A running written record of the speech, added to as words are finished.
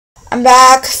I'm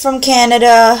back from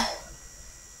Canada.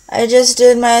 I just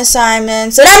did my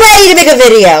assignments and I'm ready to make a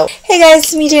video. Hey guys,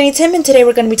 it's me, Jenny Tim, and today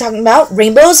we're going to be talking about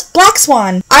Rainbow's Black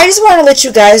Swan. I just want to let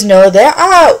you guys know there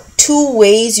are two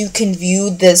ways you can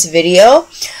view this video.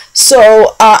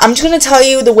 So I'm just going to tell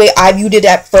you the way I viewed it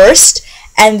at first,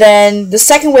 and then the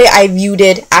second way I viewed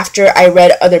it after I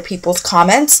read other people's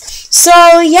comments.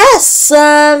 So yes,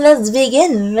 let's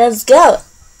begin. Let's go.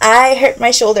 I hurt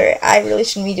my shoulder. I really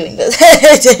shouldn't be doing this.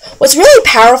 What's really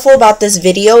powerful about this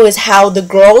video is how the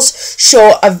girls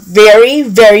show a very,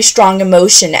 very strong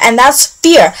emotion, and that's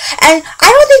fear. And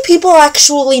I don't think people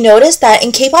actually notice that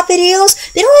in K-pop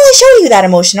videos, they don't really show you that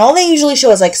emotion. All they usually show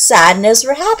is like sadness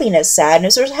or happiness.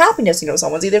 Sadness or happiness. You know,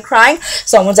 someone's either crying,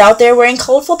 someone's out there wearing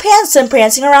colorful pants and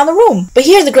prancing around the room. But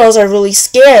here the girls are really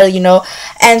scared, you know.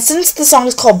 And since the song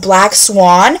is called Black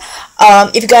Swan,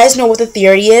 if you guys know what the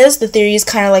theory is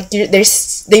kind of like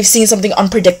they've seen something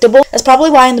unpredictable. That's probably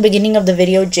why in the beginning of the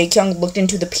video, Jaekyung looked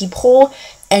into the peephole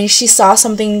and she saw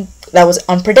something that was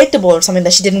unpredictable or something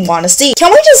that she didn't want to see.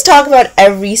 Can we just talk about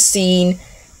every scene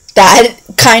that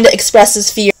kind of expresses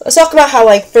fear? Let's talk about how,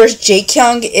 like, first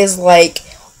Jaekyung is like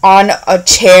on a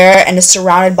chair and is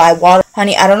surrounded by water.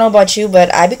 Honey, I don't know about you,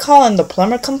 but I be calling the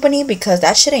plumber company because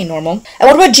that shit ain't normal. And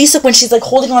what about Jisuk when she's like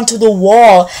holding onto the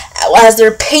wall as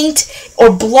their paint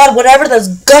or blood, whatever that's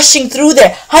gushing through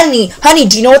there? Honey,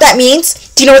 do you know what that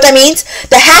means? Do you know what that means?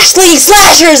 The Hashley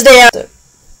slasher is there!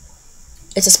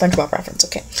 It's a SpongeBob reference,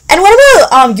 okay. And what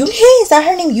about Yoonhye? Is that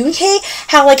her name, Yoonhye?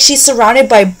 How like she's surrounded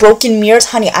by broken mirrors.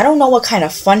 Honey, I don't know what kind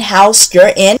of fun house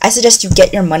you're in. I suggest you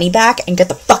get your money back and get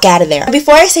the fuck out of there.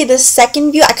 Before I say the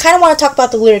second view, I kind of want to talk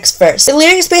about the lyrics first. The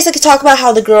lyrics basically talk about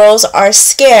how the girls are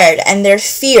scared and they're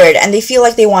feared and they feel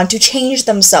like they want to change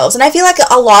themselves. And I feel like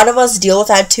a lot of us deal with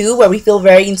that too, where we feel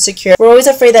very insecure. We're always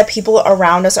afraid that people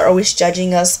around us are always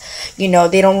judging us. You know,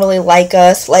 they don't really like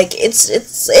us. Like it's a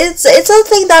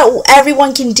thing that everyone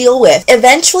can deal with.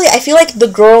 Eventually, I feel like the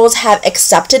girls have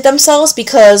accepted themselves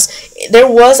because there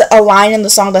was a line in the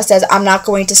song that says, "I'm not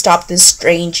going to stop this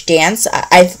strange dance."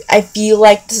 I feel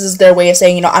like this is their way of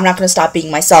saying, you know, I'm not going to stop being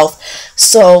myself.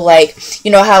 So, like, you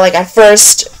know how, like, at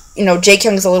first, you know,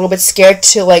 Jaekyung is a little bit scared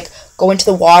to, like, go into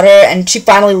the water, and she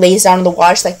finally lays down in the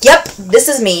water. She's like, yep, this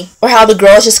is me. Or how the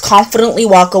girls just confidently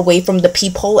walk away from the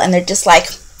peephole and they're just like,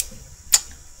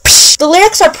 the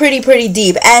lyrics are pretty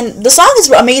deep, and the song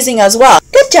is amazing as well.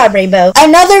 Good job, Rainbow.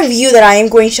 Another view that I am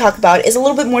going to talk about is a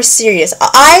little bit more serious.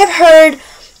 I have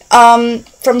heard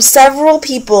from several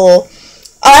people,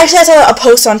 actually I saw a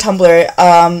post on Tumblr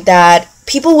that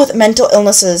people with mental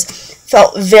illnesses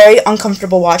felt very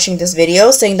uncomfortable watching this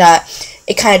video, saying that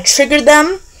it kind of triggered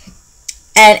them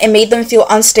and it made them feel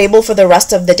unstable for the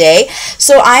rest of the day.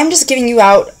 So I'm just giving you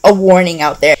out a warning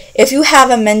out there. If you have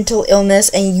a mental illness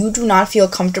and you do not feel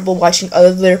comfortable watching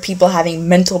other people having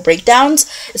mental breakdowns,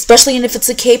 especially if it's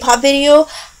a K-pop video,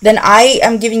 then I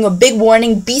am giving you a big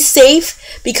warning. Be safe,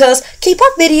 because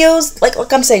K-pop videos, like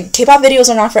I'm saying, K-pop videos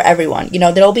are not for everyone. You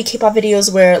know, there'll be K-pop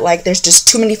videos where, like, there's just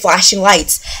too many flashing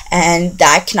lights, and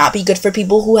that cannot be good for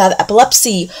people who have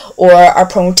epilepsy or are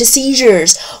prone to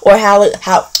seizures, or how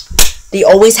they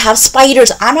always have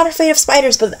spiders. I'm not afraid of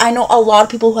spiders, but I know a lot of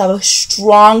people who have a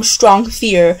strong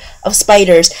fear of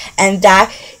spiders, and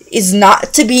that is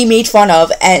not to be made fun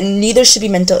of, and neither should be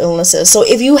mental illnesses. So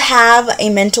if you have a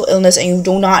mental illness and you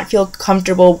do not feel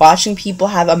comfortable watching people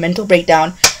have a mental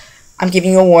breakdown, I'm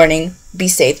giving you a warning. Be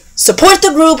safe. Support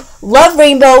the group. Love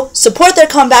Rainbow. Support their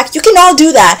comeback. You can all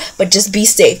do that, but just be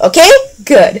safe, okay?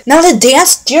 Good. Now the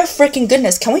dance, dear freaking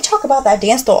goodness, can we talk about that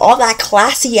dance though? All that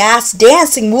classy ass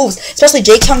dancing moves, especially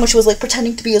Jaekyung when she was like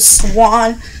pretending to be a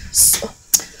swan.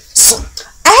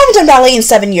 I haven't done ballet in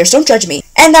 7 years, don't judge me.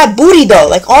 And that booty though,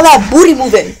 like all that booty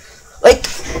moving. Like,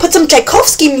 put some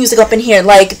Tchaikovsky music up in here,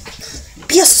 like,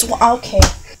 be a swan. Okay.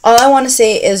 All I want to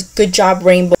say is good job,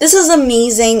 Rainbow. This is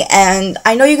amazing, and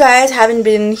I know you guys haven't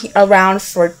been around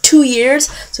for 2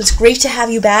 years, so it's great to have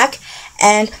you back,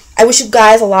 and I wish you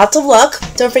guys lots of luck.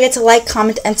 Don't forget to like,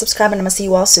 comment, and subscribe, and I'm going to see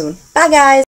you all soon. Bye, guys!